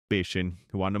patient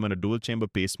who underwent a dual-chamber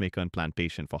pacemaker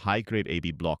implantation for high-grade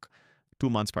AB block 2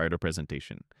 months prior to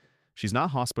presentation. She's now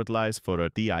hospitalized for a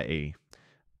TIA.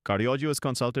 Cardiology was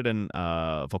consulted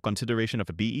for consideration of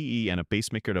a BEE and a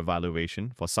pacemaker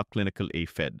evaluation for subclinical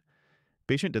AFib.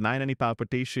 Patient denied any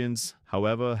palpitations,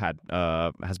 however,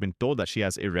 has been told that she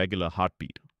has irregular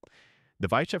heartbeat. The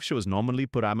ViChef shows normal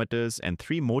parameters and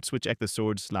 3 mode switch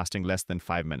episodes lasting less than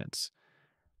 5 minutes.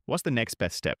 What's the next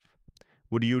best step?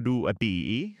 Would you do a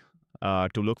BEE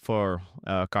to look for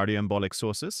cardioembolic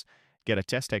sources, get a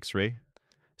chest x-ray,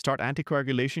 start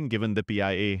anticoagulation given the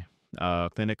PIA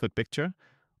clinical picture,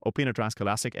 open a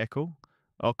transthoracic echo,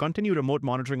 or continue remote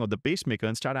monitoring of the pacemaker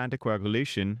and start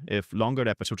anticoagulation if longer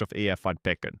episodes of AF are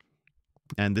detected?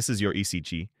 And this is your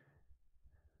ECG.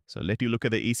 So let you look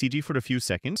at the ECG for a few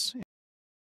seconds.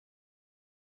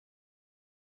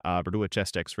 Do a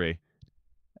chest x-ray.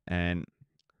 And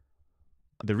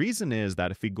the reason is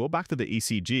that if we go back to the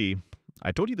ECG,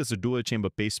 I told you this is a dual chamber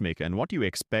pacemaker, and what you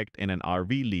expect in an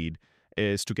RV lead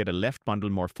is to get a left bundle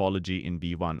morphology in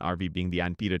V1, RV being the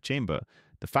anterior chamber.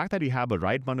 The fact that you have a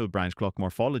right bundle branch clock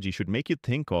morphology should make you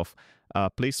think of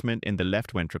placement in the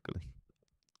left ventricle.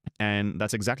 And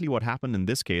that's exactly what happened in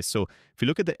this case. So if you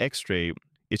look at the x-ray,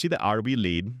 you see the RV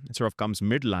lead, it sort of comes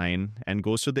midline and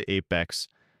goes to the apex.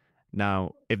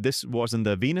 Now, if this was in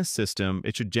the venous system,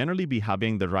 it should generally be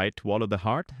hugging the right wall of the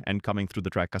heart and coming through the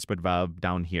tricuspid valve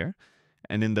down here.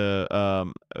 And in the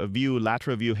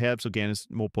lateral view helps, again, is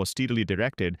more posteriorly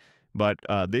directed, but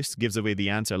this gives away the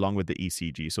answer along with the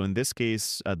ECG. So in this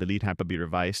case, the lead had to be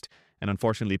revised, and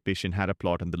unfortunately, patient had a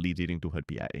plot on the lead leading to her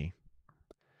PIA.